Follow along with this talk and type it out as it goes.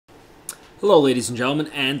Hello ladies and gentlemen,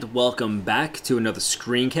 and welcome back to another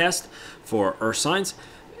screencast for Earth Science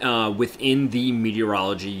within the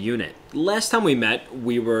Meteorology unit. Last time we met,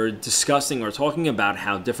 we were discussing or talking about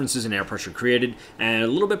how differences in air pressure created, and a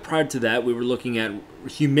little bit prior to that, we were looking at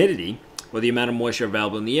humidity, or the amount of moisture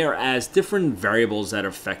available in the air, as different variables that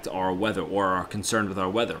affect our weather or are concerned with our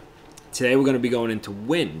weather. Today we're going to be going into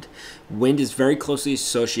wind. Wind is very closely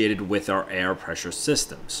associated with our air pressure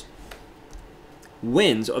systems.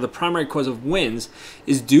 Winds, or the primary cause of winds,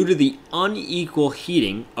 is due to the unequal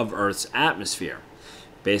heating of Earth's atmosphere,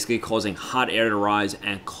 basically causing hot air to rise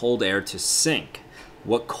and cold air to sink.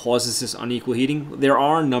 What causes this unequal heating? There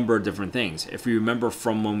are a number of different things. If you remember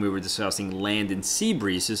from when we were discussing land and sea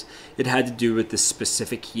breezes, it had to do with the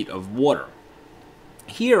specific heat of water.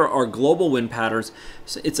 Here are global wind patterns.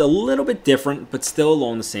 So it's a little bit different, but still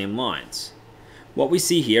along the same lines. What we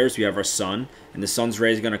see here is we have our sun, and the sun's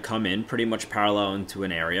rays are going to come in pretty much parallel into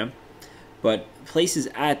an area. But places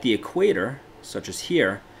at the equator, such as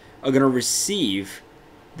here, are going to receive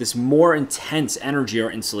this more intense energy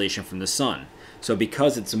or insolation from the sun. So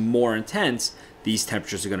because it's more intense, these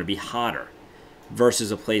temperatures are going to be hotter.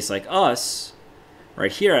 Versus a place like us,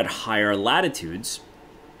 right here at higher latitudes,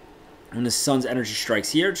 when the sun's energy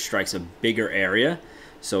strikes here, it strikes a bigger area,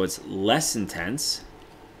 so it's less intense.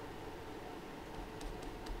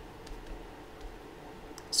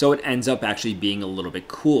 So it ends up actually being a little bit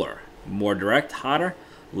cooler. More direct, hotter,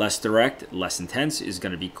 less intense is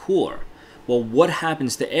going to be cooler. Well, what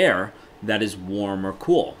happens to air that is warm or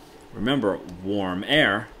cool? Remember, warm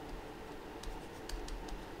air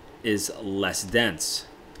is less dense.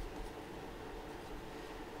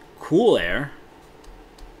 Cool air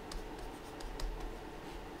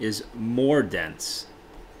is more dense.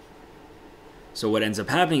 So what ends up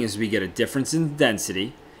happening is we get a difference in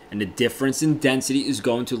density, and the difference in density is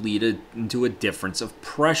going to lead into a difference of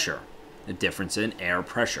pressure, a difference in air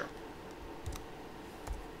pressure.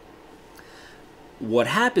 What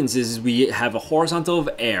happens is we have a horizontal of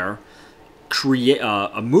air,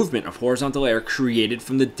 a movement of horizontal air created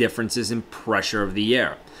from the differences in pressure of the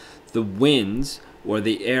air. The winds, or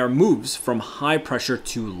the air, moves from high pressure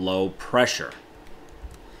to low pressure.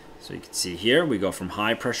 So you can see here, we go from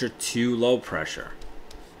high pressure to low pressure.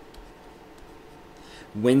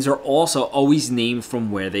 Winds are also always named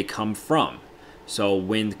from where they come from. So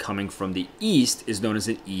wind coming from the east is known as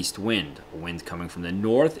an east wind. A wind coming from the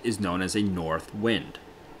north is known as a north wind.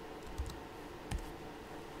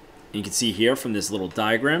 And you can see here from this little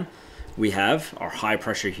diagram, we have our high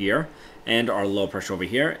pressure here and our low pressure over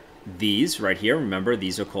here. These right here, remember,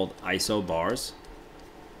 these are called isobars.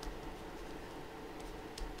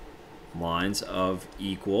 Lines of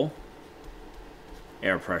equal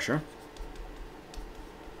air pressure.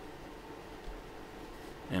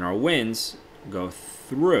 And our winds go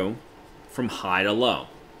through from high to low.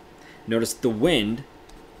 Notice the wind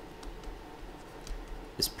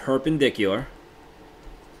is perpendicular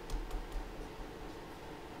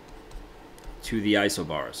to the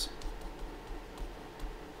isobars.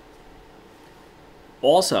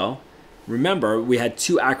 Also, remember, we had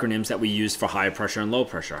two acronyms that we used for high pressure and low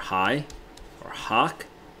pressure. High, or HOC,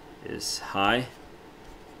 is high,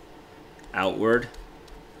 outward,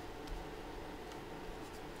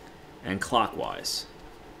 and clockwise.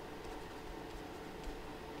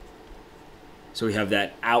 So we have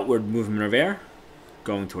that outward movement of air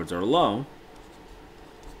going towards our low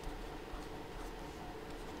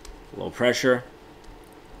pressure,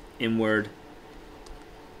 inward,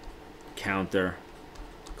 counter,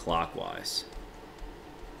 clockwise.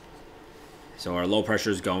 So our low pressure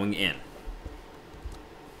is going in.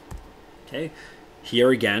 Okay, here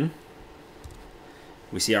again,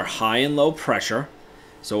 we see our high and low pressure.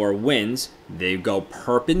 So our winds, they go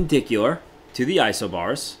perpendicular to the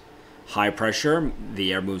isobars. High pressure,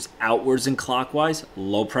 the air moves outwards and clockwise.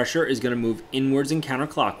 Low pressure is going to move inwards and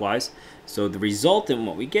counterclockwise. So the resultant,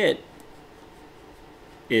 what we get,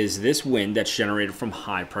 is this wind that's generated from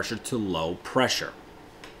high pressure to low pressure.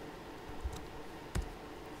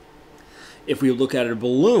 If we look at a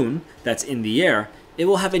balloon that's in the air, it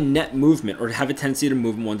will have a net movement, or have a tendency to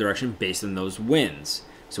move in one direction based on those winds.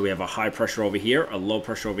 So we have a high pressure over here, a low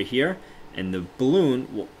pressure over here, and the balloon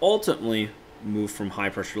will ultimately move from high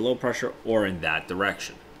pressure to low pressure, or in that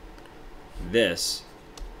direction. This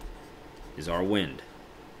is our wind.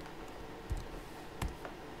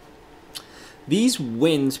 These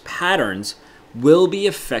wind patterns will be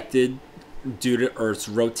affected due to Earth's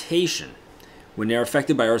rotation. When they're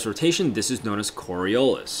affected by Earth's rotation, this is known as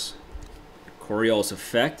Coriolis. Coriolis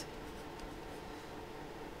effect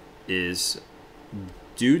is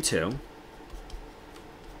due to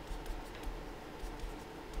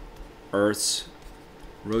Earth's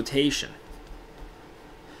rotation.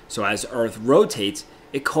 So as Earth rotates,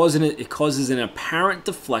 it causes an apparent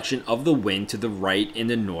deflection of the wind to the right in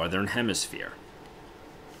the northern hemisphere.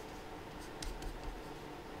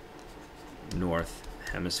 North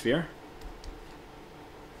hemisphere.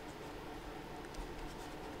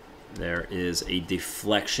 There is a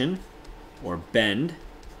deflection or bend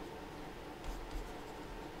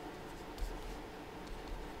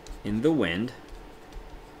in the wind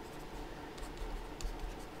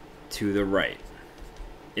to the right.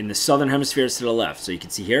 In the southern hemisphere, it's to the left. So you can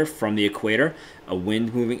see here from the equator, a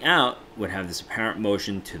wind moving out would have this apparent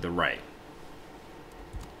motion to the right.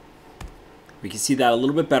 We can see that a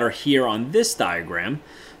little bit better here on this diagram.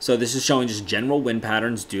 So this is showing just general wind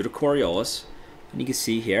patterns due to Coriolis. And you can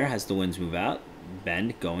see here, as the winds move out,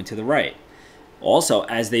 bend going to the right. Also,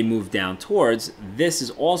 as they move down towards, this is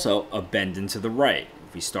also a bend into the right.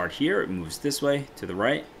 If we start here, it moves this way to the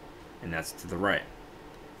right, and that's to the right.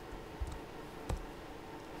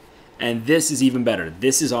 And this is even better.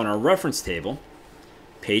 This is on our reference table,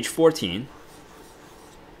 page 14,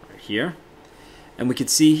 right here. And we can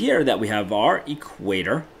see here that we have our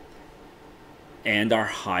equator and our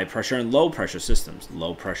high pressure and low pressure systems.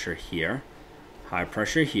 Low pressure here, high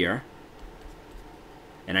pressure here.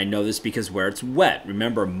 And I know this because where it's wet,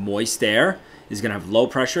 remember moist air is going to have low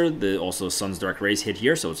pressure. Also sun's direct rays hit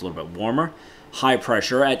here, so it's a little bit warmer. High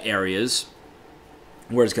pressure at areas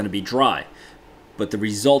where it's going to be dry. But the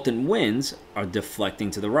resultant winds are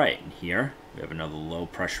deflecting to the right. And here we have another low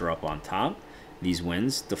pressure up on top. These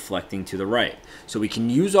winds deflecting to the right. So we can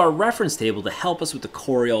use our reference table to help us with the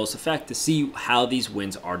Coriolis effect to see how these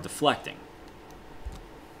winds are deflecting.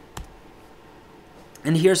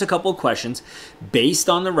 And here's a couple of questions based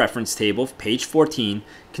on the reference table, page 14,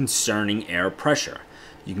 concerning air pressure.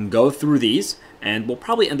 You can go through these, and we'll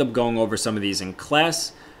probably end up going over some of these in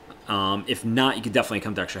class. If not, you could definitely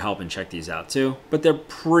come to Extra Help and check these out too. But they're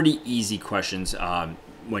pretty easy questions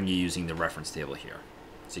when you're using the reference table here.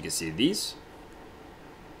 So you can see these.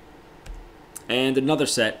 And another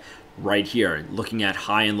set right here, looking at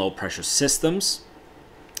high and low pressure systems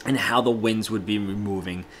and how the winds would be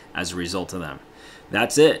moving as a result of them.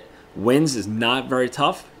 That's it. Winds is not very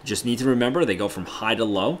tough. Just need to remember they go from high to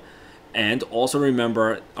low. And also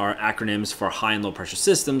remember our acronyms for high and low pressure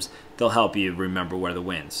systems. They'll help you remember where the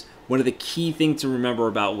winds. One of the key things to remember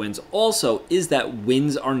about winds also is that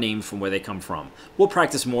winds are named from where they come from. We'll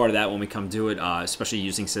practice more of that when we come to it, especially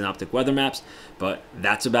using synoptic weather maps. But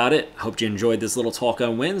that's about it. Hope you enjoyed this little talk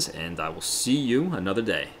on winds, and I will see you another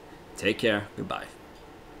day. Take care. Goodbye.